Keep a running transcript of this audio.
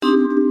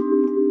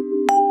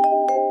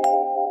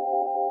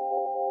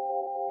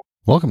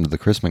Welcome to the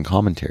Chrisman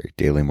Commentary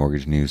Daily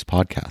Mortgage News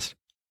Podcast.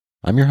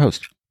 I'm your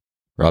host,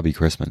 Robbie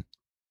Chrisman.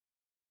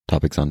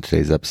 Topics on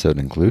today's episode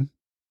include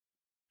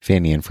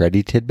Fannie and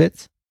Freddie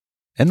tidbits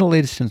and the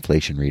latest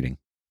inflation reading.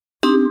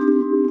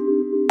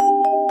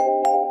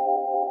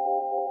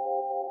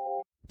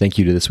 Thank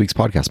you to this week's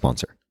podcast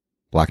sponsor,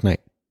 Black Knight.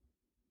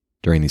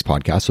 During these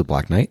podcasts with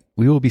Black Knight,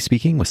 we will be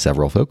speaking with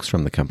several folks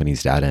from the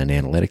company's data and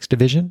analytics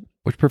division,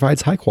 which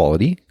provides high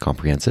quality,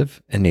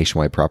 comprehensive, and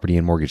nationwide property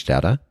and mortgage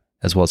data,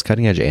 as well as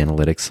cutting-edge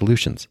analytics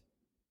solutions.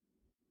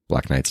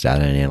 Black Knight's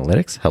data and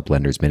analytics help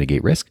lenders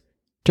mitigate risk,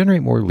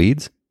 generate more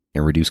leads,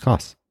 and reduce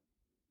costs.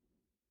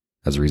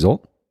 As a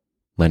result,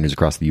 lenders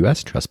across the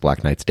U.S. trust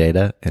Black Knight's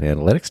data and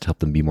analytics to help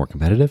them be more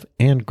competitive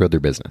and grow their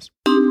business.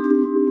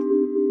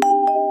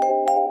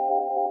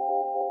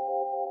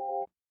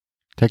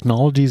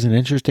 Technology is an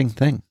interesting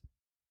thing.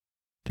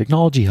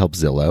 Technology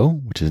helps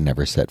Zillow, which has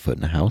never set foot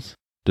in a house,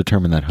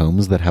 determine that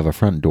homes that have a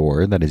front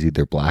door that is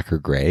either black or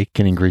gray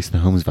can increase the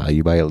home's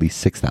value by at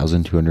least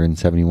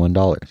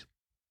 $6,271.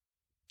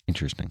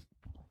 Interesting.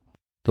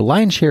 The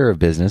lion's share of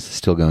business is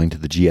still going to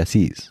the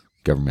GSEs,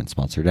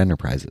 government-sponsored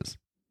enterprises.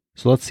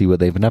 So let's see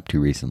what they've been up to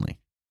recently.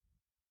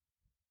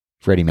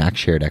 Freddie Mac's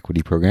shared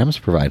equity programs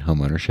provide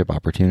homeownership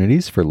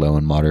opportunities for low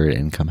and moderate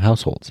income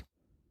households.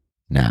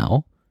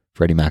 Now,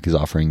 Freddie Mac is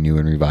offering new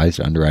and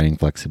revised underwriting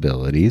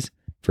flexibilities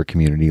for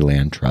community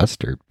land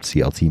trust or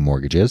CLT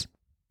mortgages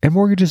and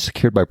mortgages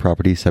secured by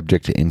properties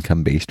subject to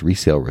income-based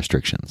resale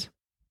restrictions.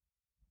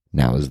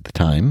 Now is the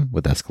time,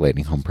 with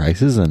escalating home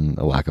prices and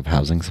a lack of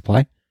housing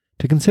supply,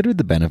 to consider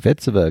the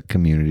benefits of a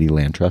community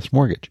land trust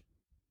mortgage.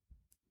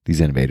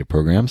 These innovative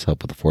programs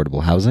help with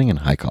affordable housing in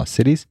high-cost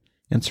cities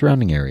and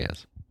surrounding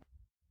areas.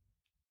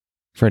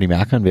 Freddie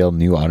Mac unveiled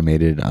new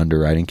automated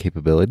underwriting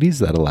capabilities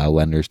that allow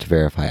lenders to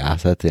verify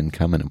assets,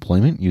 income, and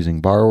employment using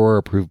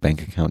borrower-approved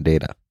bank account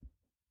data.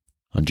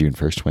 On June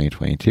 1st,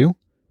 2022,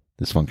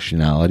 this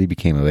functionality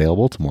became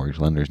available to mortgage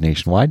lenders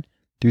nationwide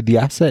through the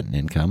Asset and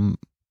Income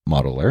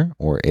Modeler,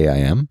 or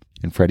AIM,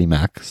 and Freddie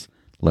Mac's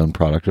Loan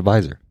Product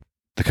Advisor,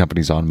 the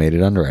company's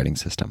automated underwriting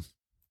system.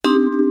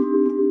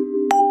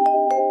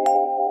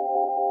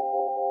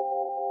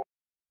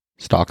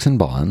 Stocks and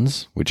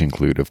bonds, which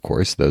include, of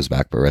course, those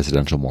backed by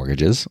residential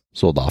mortgages,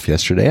 sold off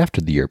yesterday after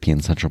the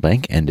European Central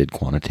Bank ended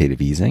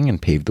quantitative easing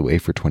and paved the way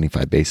for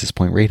 25 basis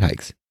point rate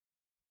hikes.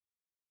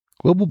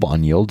 Global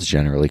bond yields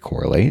generally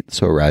correlate,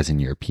 so a rise in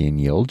European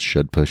yields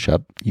should push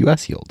up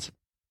U.S. yields.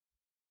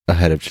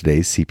 Ahead of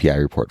today's CPI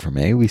report for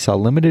May, we saw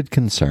limited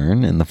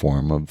concern in the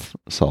form of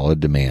solid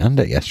demand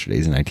at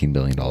yesterday's $19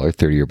 billion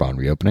 30-year bond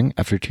reopening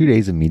after 2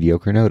 days of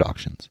mediocre note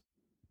auctions.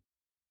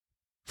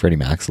 Freddie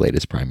Mac's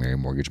latest primary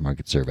mortgage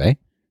market survey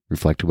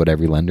reflected what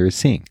every lender is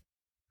seeing.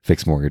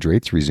 Fixed mortgage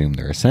rates resumed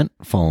their ascent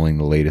following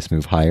the latest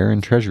move higher in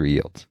Treasury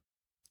yields.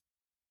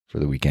 For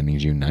the week ending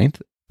June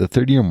 9th, the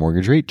 30-year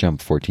mortgage rate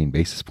jumped 14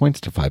 basis points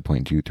to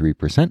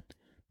 5.23%,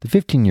 the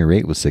 15-year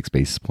rate was 6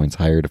 basis points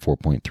higher to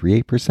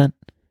 4.38%,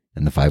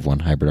 and the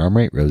 5/1 hybrid ARM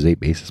rate rose 8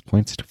 basis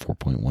points to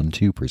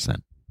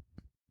 4.12%.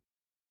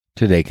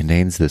 Today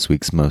contains this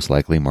week's most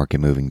likely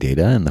market-moving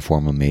data in the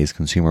form of May's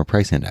Consumer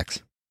Price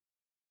Index.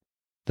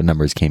 The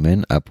numbers came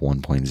in up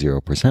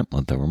 1.0%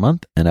 month over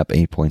month and up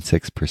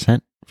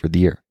 8.6% for the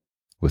year,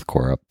 with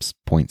core up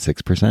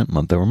 0.6%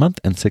 month over month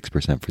and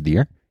 6% for the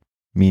year,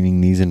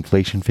 meaning these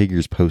inflation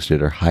figures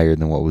posted are higher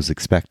than what was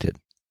expected.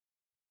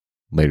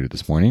 Later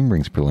this morning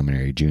brings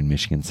preliminary June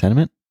Michigan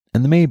sentiment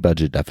and the May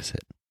budget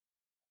deficit.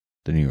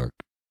 The New York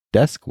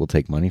desk will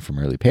take money from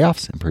early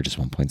payoffs and purchase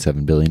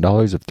 $1.7 billion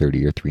of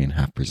 30-year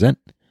 3.5%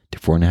 to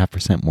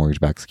 4.5%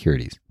 mortgage-backed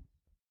securities.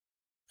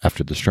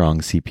 After the strong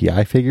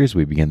CPI figures,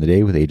 we begin the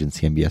day with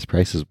agency MBS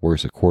prices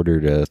worse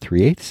 1/4 to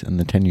 3/8 and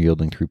the 10-year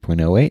yielding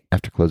 3.08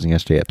 after closing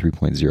yesterday at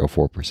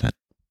 3.04%.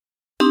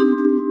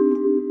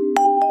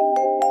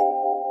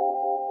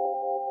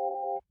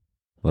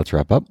 Let's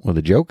wrap up with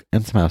a joke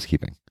and some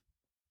housekeeping.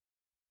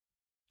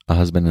 A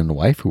husband and a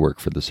wife who work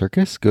for the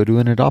circus go to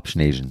an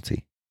adoption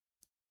agency.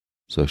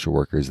 Social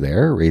workers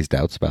there raise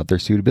doubts about their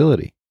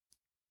suitability.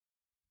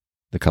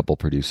 The couple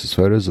produces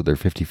photos of their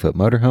 50-foot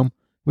motorhome,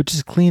 which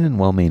is clean and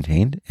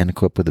well-maintained and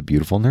equipped with a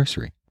beautiful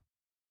nursery.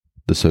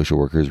 The social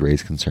workers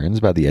raise concerns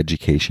about the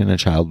education a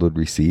child would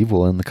receive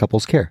while in the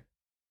couple's care.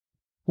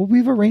 Well,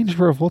 we've arranged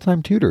for a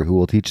full-time tutor who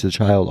will teach the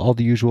child all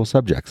the usual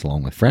subjects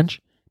along with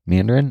French,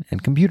 Mandarin,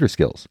 and computer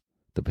skills,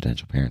 the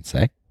potential parents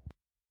say.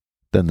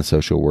 Then the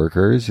social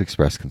workers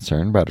express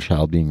concern about a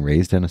child being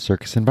raised in a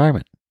circus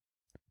environment.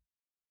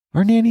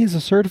 Our nanny is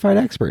a certified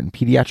expert in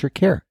pediatric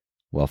care,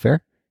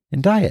 welfare,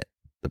 and diet,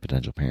 the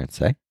potential parents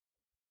say.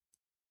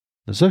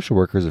 The social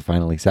workers are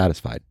finally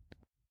satisfied.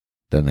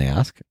 Then they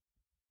ask,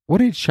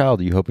 what age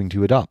child are you hoping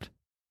to adopt?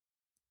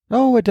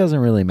 Oh, it doesn't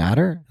really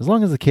matter, as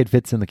long as the kid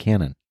fits in the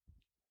canon.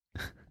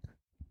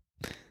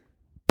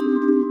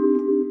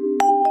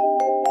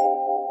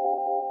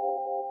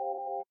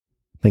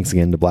 Thanks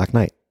again to Black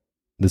Knight.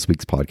 This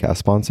week's podcast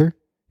sponsor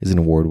is an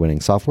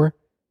award-winning software,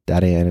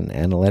 data and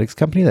analytics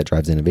company that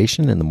drives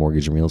innovation in the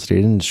mortgage and real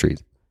estate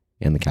industries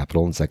and the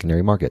capital and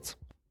secondary markets.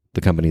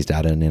 The company's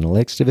data and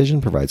analytics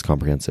division provides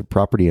comprehensive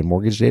property and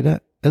mortgage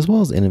data, as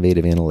well as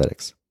innovative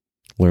analytics.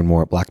 Learn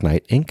more at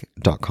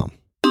blackknightinc.com.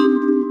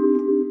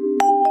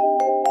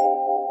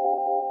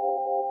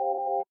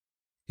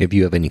 If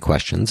you have any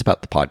questions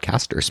about the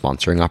podcast or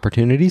sponsoring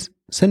opportunities,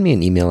 send me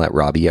an email at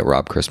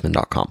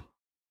robbie@robchrisman.com.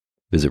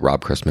 Visit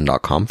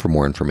robchrisman.com for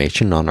more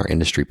information on our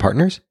industry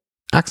partners,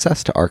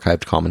 access to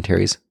archived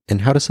commentaries,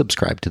 and how to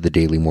subscribe to the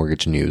daily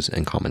mortgage news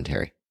and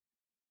commentary.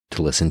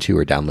 To listen to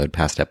or download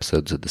past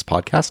episodes of this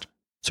podcast,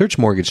 search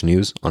Mortgage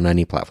News on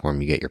any platform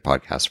you get your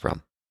podcasts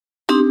from.